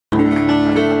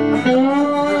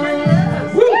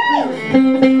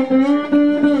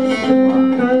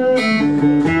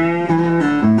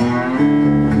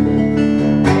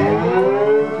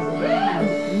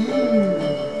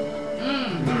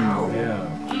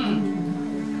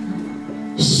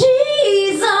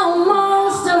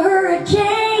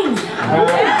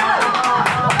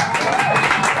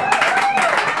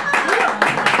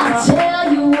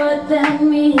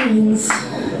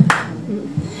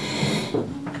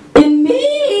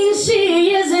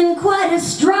quite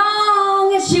as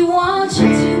strong as she wants you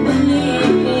to believe.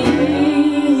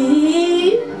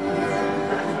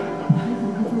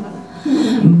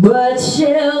 But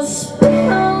she'll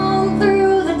spin on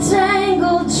through the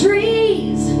tangled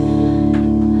trees,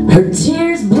 her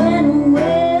tears blend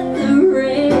with the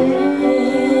rain.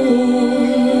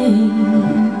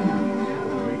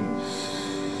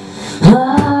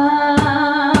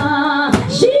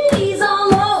 She's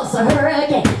almost a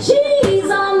hurricane. She's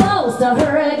almost a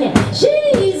hurricane.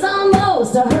 She's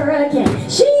almost a hurricane.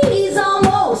 She's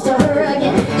almost a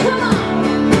hurricane. Come on.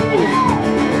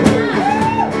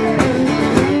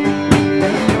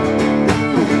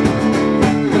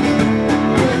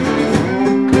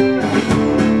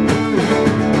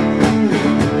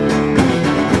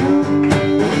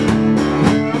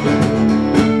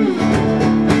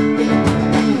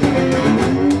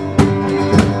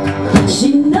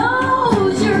 She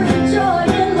knows you're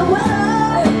enjoying the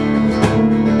weather.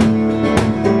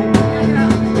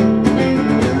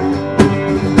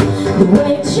 The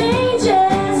way it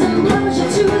changes and blows you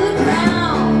to the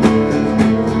ground.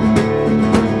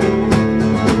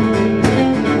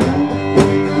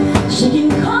 She can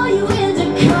call you in to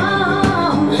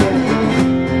come,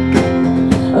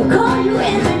 or call you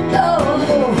in to go.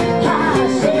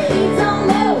 She's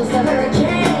almost a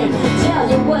hurricane. Tell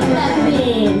you what that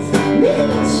means.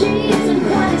 She isn't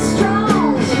quite as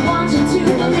strong as she wants you to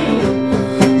believe.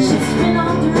 She'll spin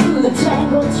on through the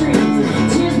tangled trees,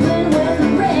 tears blend with the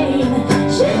rain.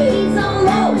 She's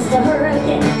almost a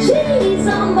hurricane. She's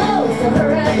almost a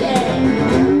hurricane.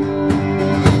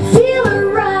 Feel her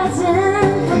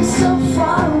rising from so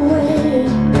far away.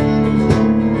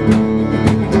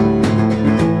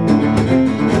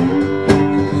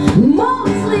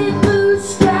 Mostly blue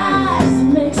skies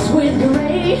mixed with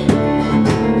gray.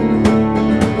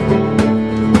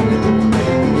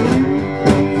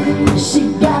 She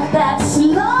got that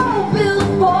slow build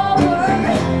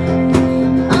forward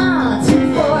to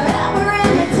forever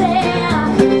and a day.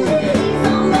 She's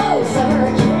almost a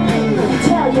hurricane.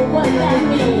 Tell you what that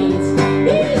means.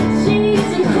 She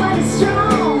isn't quite as strong